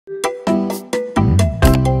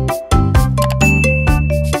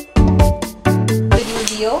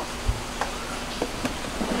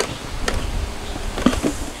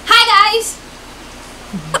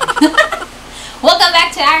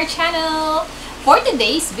For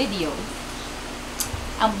today's video,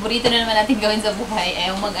 ang paborito na naman natin gawin sa buhay ay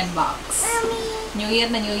yung mag-unbox. New Year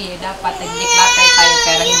na New Year, dapat nag-declutter tayo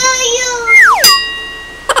pero hindi.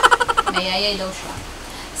 Nayayay daw siya.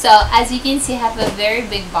 So, as you can see, I have a very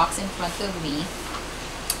big box in front of me.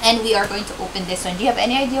 And we are going to open this one. Do you have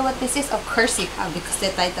any idea what this is? Of course you have, because the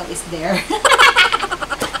title is there.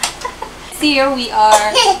 Here we are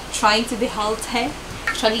trying to be healthy.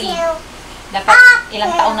 Actually, dapat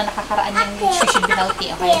ilang taon na nakakaraan yung we should be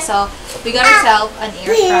healthy. Okay, so we got ourselves an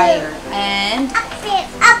air fryer. And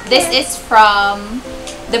this is from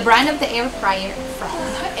the brand of the air fryer.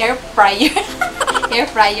 Air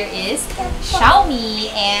fryer is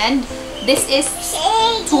Xiaomi, and this is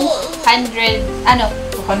 2,995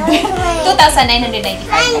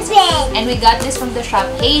 and we got this from the shop.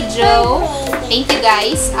 Hey Joe, thank you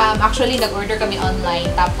guys. Actually nag-order kami online,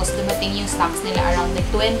 tapos dumating yung stocks nila around like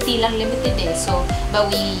 20 lang limited eh. So but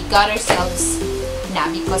we got ourselves na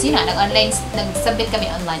because yun na, nag-submit kami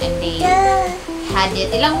online and they had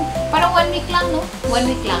it parang 1 week lang, no? 1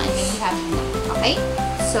 week lang and then we have it na. Okay,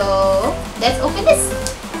 so let's open this.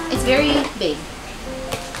 It's very big.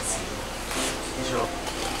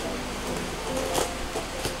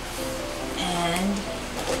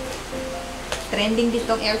 Trending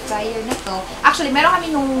ditong air fryer na to. Actually, meron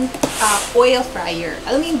kami nung oil fryer.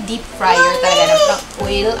 Alam mo yung deep fryer talaga na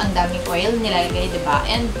oil, ang daming oil nilalagay, diba?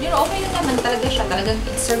 And, you know, okay lang naman talaga siya. Talagang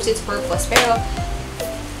it serves its purpose. Pero,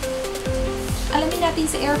 alamin natin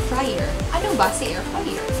sa air fryer. Ano ba si air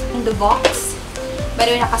fryer? In the box. By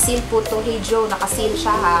the way, nakaseal po to. Hey Joe, nakaseal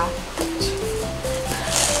siya ha.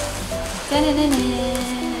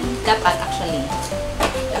 Dapat actually.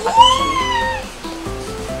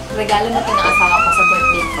 Regalo na ito ng asawa ko sa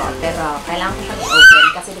birthday ko. Pero, kailangan ko siyang i-open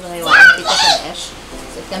kasi di ba may wala dito sa Besh.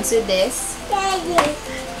 So, it comes with this.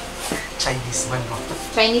 Chinese manual.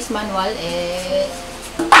 Chinese manual.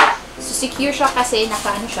 So, secure siya kasi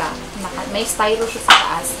naka-ano siya. May styro siya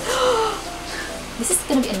sa taas. This is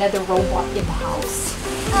gonna be another robot in the house.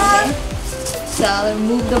 Okay? So,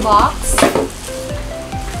 remove the box.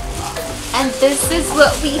 And this is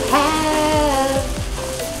what we have.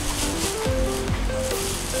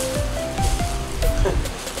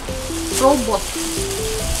 Robot.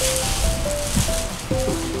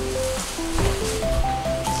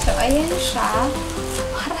 So, ayan siya.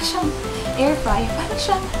 Para siyang air fryer. Para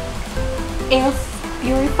siyang air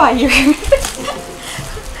purifier.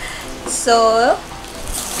 So,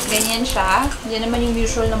 ganyan siya. Yan naman yung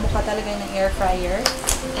usual na mukha talaga ng air fryer.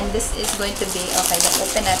 And this is going to be, okay,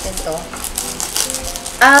 open natin to.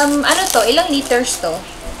 Ano to? Ilang liters to?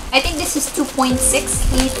 I think this is 2.6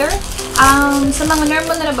 liter. Sa mga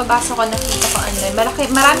normal na nababasa ko, nakita ko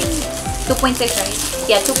maraming 2.6, right?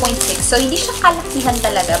 Yeah, 2.6. So, hindi siya kalakihan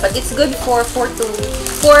talaga, but it's good for 4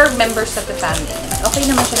 members of the family. Okay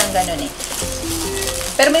naman siya ng ganun eh.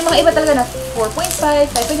 Pero may mga iba talaga na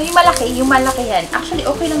 4.5, 5, yung malakihan. Actually,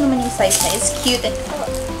 okay lang naman yung size na. It's cute and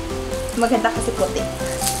maganda kasi puti.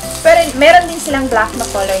 Pero meron din silang black na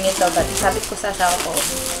color nito, but sabi ko sa asawa ko,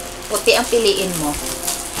 puti ang piliin mo.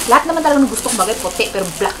 Lahat naman talagang gusto kong bagay puti, pero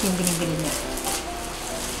black yung binibili niya.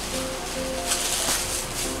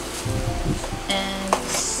 And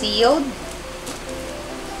sealed.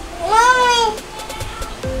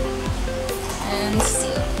 And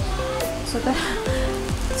sealed.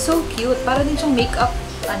 So cute. Para din siyang makeup.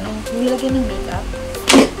 Nilagyan ng makeup.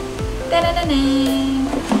 Ta-da-da-dang!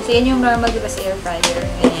 So, yan yung normal, diba, sa air fryer.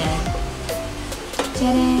 Ganyan.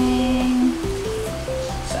 Tadang!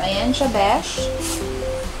 So, ayan siya, besh.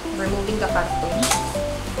 Removing the carton.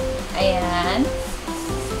 Ayan.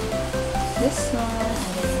 This one.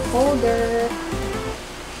 And then the holder.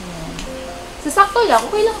 Ayan. So, sakto lang.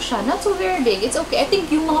 Okay lang siya. Not so very big. It's okay. I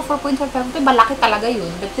think yung mga 4.5, malaki talaga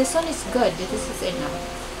yun. But this one is good. This is enough.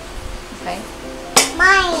 Okay?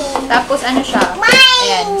 Mine. Tapos, ano siya?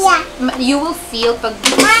 Ayan. You will feel pag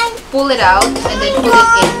pull it out and then pull it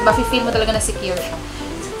in. Mafe-feel mo talaga na secure siya.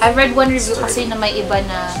 I've read one review kasi na may iba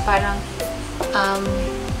na parang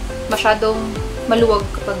masyadong maluwag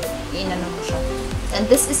kapag inano mo siya. And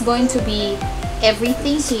this is going to be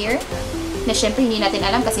everything here na syempre hindi natin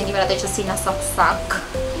alam kasi hindi pa natin siya sinasaksak.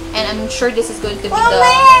 And I'm sure this is going to be the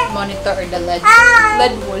monitor or the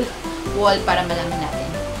LED wall para malaman natin.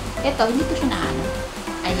 Ito, hindi ko siya naano.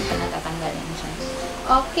 Ay, hindi pa natatanggalin siya.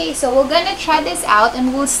 Okay, so we're gonna try this out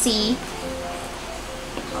and we'll see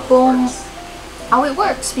kung how it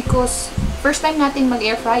works because first time natin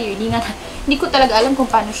mag-air fryer, hindi ko talaga alam kung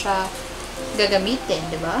paano siya gagamitin,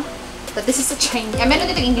 di ba? But this is a Chinese. Meron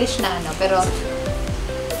dito English na pero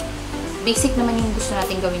basic naman yung gusto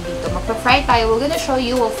natin gawin dito. Magpa-fry tayo. We're gonna show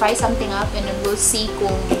you. We'll fry something up and then we'll see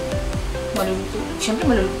kung maluluto. Siyempre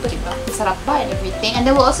maluluto, diba? Masarap ba and everything. And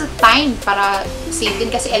then we'll also time para save din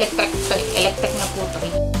kasi electric na po ito.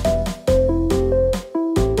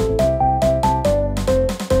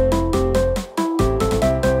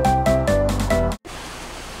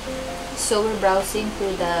 So we're browsing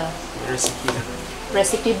through the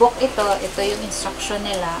recipe book. Ito yung instruction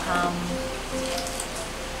nila.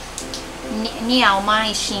 Niao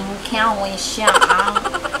mai xing kiao xiang.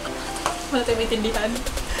 Wala tayo maintindihan.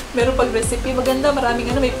 Meron pag recipe, maganda, maraming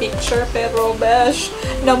may picture, pero bash,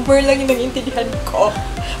 number lang yung nag-intindihan ko.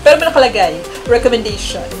 Pero may nakalagay,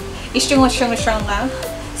 recommendation. Isyong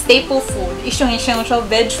staple food. Isyong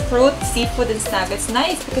veg, fruit, seafood, and snack. It's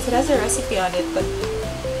nice because it has a recipe on it, but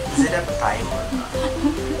does it have a time or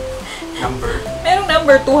number? Merong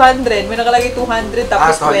number, 200. May nakalagay 200,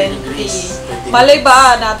 tapos 20. 20. Malay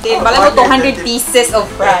ba natin? Malay mo 200 pieces of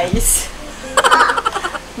fries.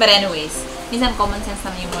 But anyways, minsan common sense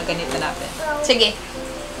naman yung mga ganito natin. Sige.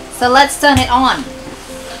 So let's turn it on.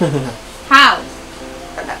 How?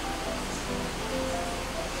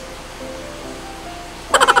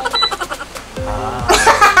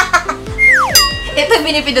 Ito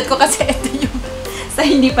binipindot ko kasi ito yung sa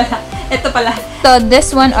hindi pala. Ito pala. So this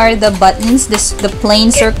one are the buttons, the plain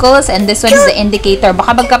circles, and this one is the indicator.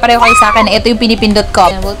 Baka magkapareho kayo sa akin na ito yung pinipindot ko.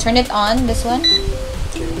 And we'll turn it on, this one.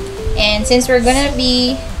 And since we're gonna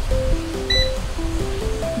be,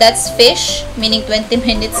 that's fish, meaning 20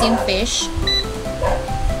 minutes yung fish.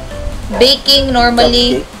 Baking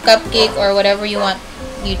normally, cupcake or whatever you want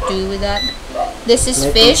you do with that. This is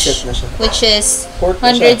fish, which is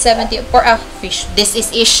 170 fish. This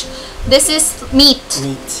is meat.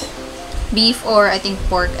 Beef or I think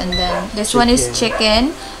pork, and then this one is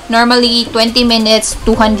chicken. Normally 20 minutes,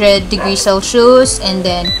 200 degrees Celsius, and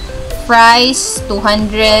then fries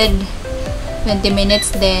 200 20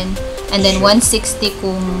 minutes then, and then 160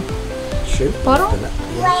 kung shrimp. Parang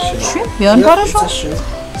shrimp. Yun, parang It's a shrimp.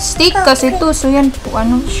 steak kasi ito. So yan po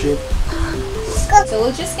ano. Shrimp. So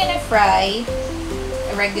we're just gonna fry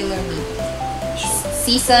a regular meat.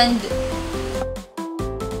 Seasoned.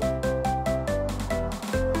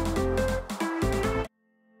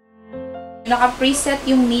 Naka-preset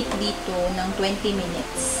yung meat dito ng 20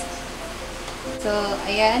 minutes. So,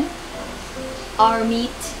 ayan. Our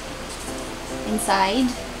meat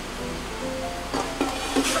inside.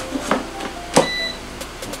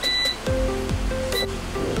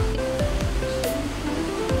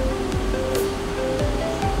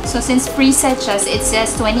 So, since preset siya, it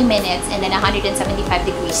says 20 minutes and then 175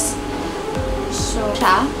 degrees. So,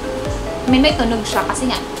 siya, may tunog siya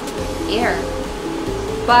kasi nga, air.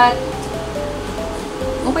 But,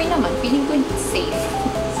 okay naman. Feeling ko it's safe.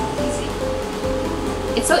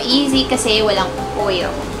 It's so easy kasi walang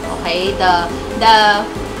oil. Okay?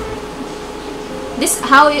 This,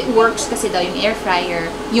 how it works kasi daw, yung air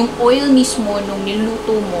fryer, yung oil mismo nung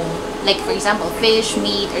niluto mo, like for example, fish,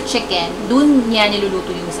 meat, or chicken, dun niya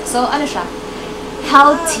niluluto yung isa. So, ano siya?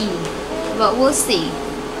 Healthy. But we'll see.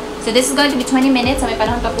 So, this is going to be 20 minutes. So, may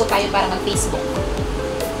panahon pa po tayo para mag-Facebook.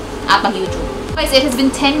 At mag-YouTube. Guys, it has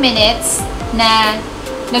been 10 minutes na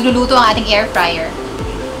nagluluto ang ating air fryer.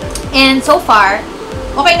 And so far,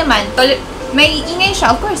 okay naman. May ingay siya.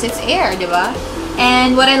 Of course, it's air, di ba?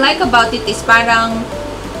 And what I like about it is parang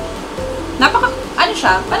ano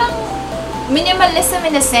siya, parang minimalism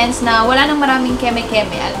in a sense na wala nang maraming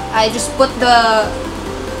keme-keme. I just put the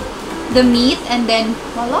meat and then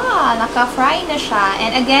voila, naka-fry na siya.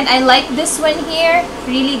 And again, I like this one here.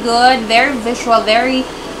 Really good. Very visual. Very,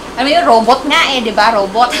 ano yung robot nga eh, di ba?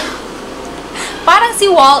 Robot. Parang si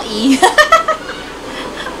Wall-E.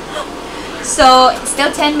 So,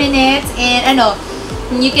 still 10 minutes and ano,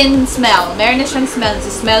 you can smell. Meron na siyang smell. So,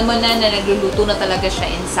 smell mo na nagluluto na talaga siya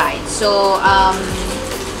inside. So,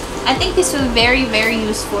 I think this will very, very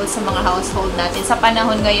useful sa mga household natin sa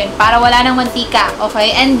panahon ngayon para wala nang mantika,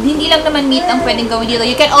 okay? And hindi lang naman meat ang pwedeng gawin dito.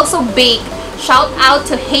 You can also bake. Shout out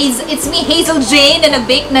to Hazel. It's me, Hazel Jane, na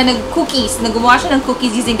nag-bake na nag-cookies. Gumawa siya ng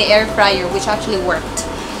cookies using the air fryer, which actually worked.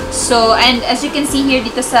 So, and as you can see here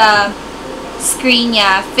dito sa screen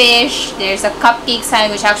niya, fish, there's a cupcake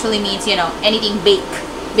sign, which actually means, you know, anything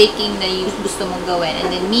baking na you gusto mong gawin.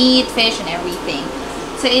 And then meat, fish, and everything.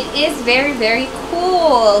 So, it is very, very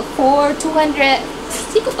cool for 2,995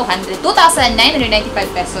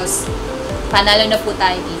 pesos. Panalo na po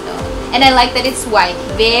tayo dito. And I like that it's white.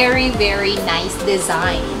 Very, very nice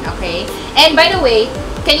design. Okay? And by the way,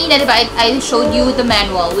 kanina, diba, I showed you the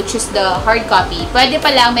manual, which is the hard copy. Pwede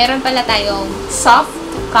pala, meron pala tayong soft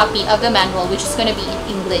copy of the manual, which is gonna be in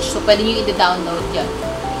English. So, pwede nyo i-download yun.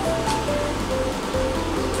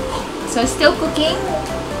 So, still cooking.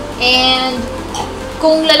 And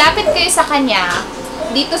Kung lalapit kayo sa kanya,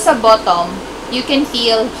 dito sa bottom, you can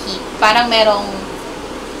feel heat. Parang merong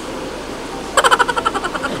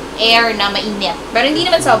air na mainit. Pero hindi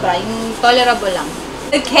naman sobra. Yung tolerable lang.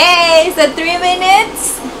 Okay, so 3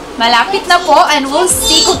 minutes. Malapit na po and we'll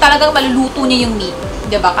see kung talagang maluluto niya yung meat.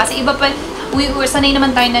 Diba? Kasi iba pa, we're sanay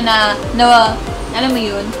naman tayo na alam mo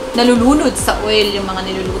yun, nalulunod sa oil yung mga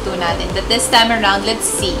niluluto natin. But this time around, let's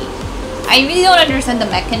see. I really don't understand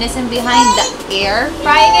the mechanism behind the air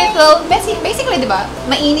frying it. Well, basically, di ba,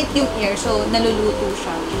 mainit yung air, so naluluto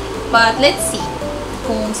siya. But let's see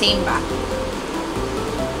kung same ba.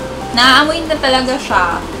 Naamoy na talaga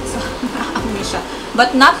siya. So, naamoy siya.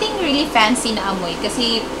 But nothing really fancy na amoy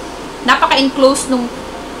kasi napaka-enclosed nung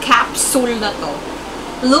capsule na to.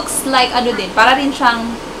 Looks like, ano din, para rin siyang,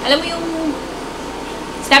 alam mo yung,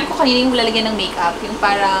 sinabi ko kanina yung lalagyan ng makeup, yung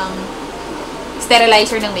parang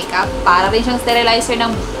sterilizer ng makeup. Para rin siyang sterilizer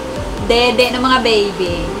ng dede ng mga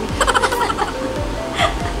baby.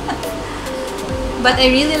 But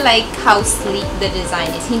I really like how sleek the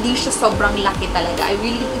design is. Hindi siya sobrang laki talaga.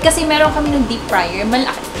 Kasi meron kami ng deep fryer.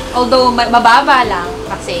 Malaki. Although, mababa lang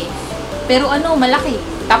kasi. Pero ano, malaki.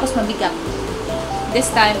 Tapos mabigat.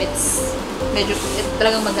 This time, it's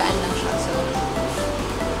talagang magaan lang siya. So,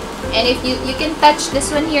 and if you can touch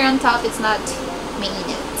this one here on top, it's not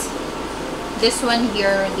mainit. This one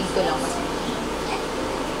here, dito lang mas.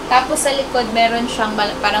 Tapos sa likod, meron siyang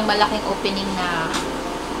parang malaking opening na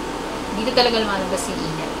dito talaga lumalabas yung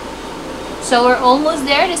init. So, we're almost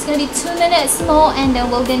there. It's gonna be 2 minutes more and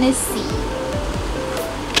then we're gonna see.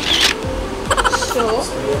 So,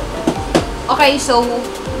 okay, so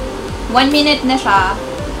 1 minute na siya.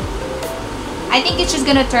 I think it's just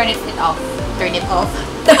gonna turn it off. Turn off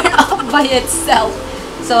by itself.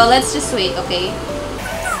 So, let's just wait, okay?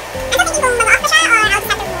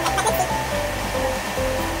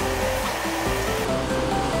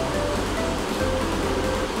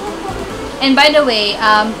 And by the way,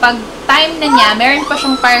 pag time na niya, meron pa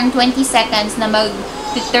siyang parang 20 seconds na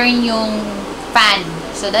mag-turn yung fan.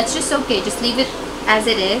 So, that's just okay. Just leave it as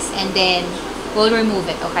it is and then we'll remove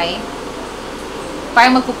it, okay?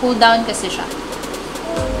 Parang magpo-cool down kasi siya.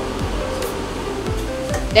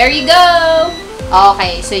 There you go!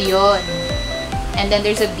 Okay, so yun. And then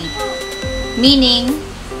there's a beep. Meaning,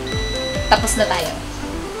 tapos na tayo.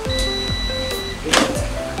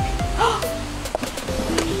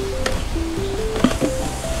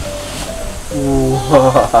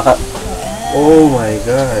 Oh my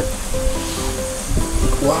god.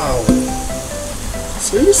 Wow.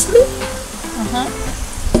 Seriously? Uh-huh.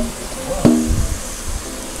 Wow.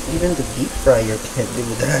 Even the deep fryer can't do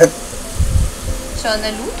that. So,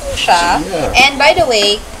 naluto siya. Yeah. And by the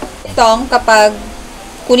way, itong kapag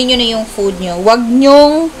kunin nyo na yung food nyo, wag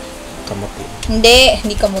nyong Kamutin.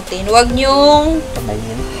 hindi kamutin. Wag nyong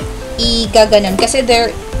Kamayin. igaganon. Kasi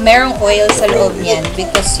merong oil sa loob niyan.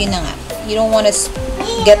 Because yun na nga. You don't want to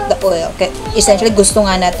get the oil. Okay? Essentially, gusto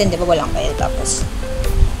nga natin, di ba, walang oil. Tapos,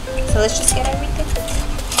 so let's just get everything.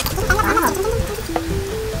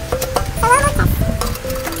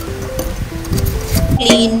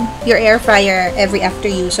 Clean your air fryer every after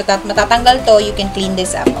use. So, matatanggal to, you can clean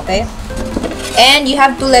this up, okay? And you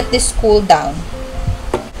have to let this cool down.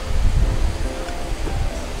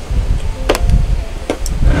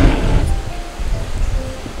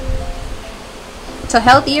 It's a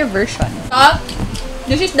healthier version.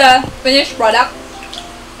 This is the finished product.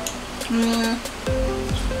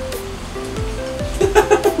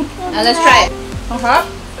 Now let's try it.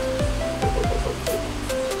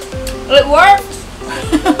 It works!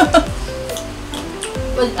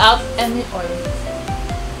 Without any oil.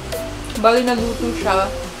 Bali naluto siya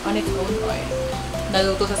on its own oil.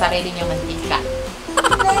 Naluto sa sarili niyang mantika.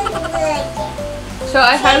 So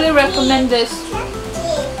I highly recommend this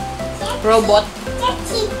robot.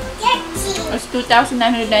 It's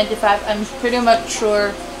 $2,995. I'm pretty much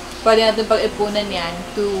sure pwede natin pag-ipunan yan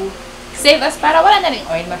to save us para wala na rin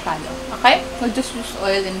oil masyado. Okay? We'll just use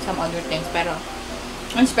oil and some other things. Pero,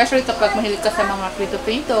 especially kapag mahilig ka sa mga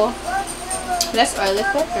prito-prito, less oil is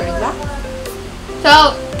better, diba?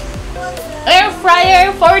 So, air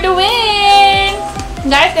fryer for the win!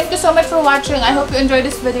 Guys, thank you so much for watching. I hope you enjoyed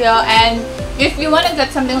this video. And if you want to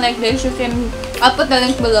get something like this, you can, I'll put the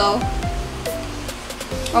link below.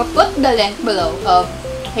 I'll put the link below of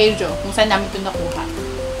Heijo, kung saan namin ito nakuha.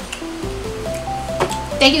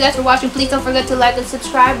 Thank you guys for watching. Please don't forget to like and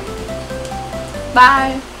subscribe.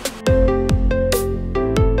 Bye!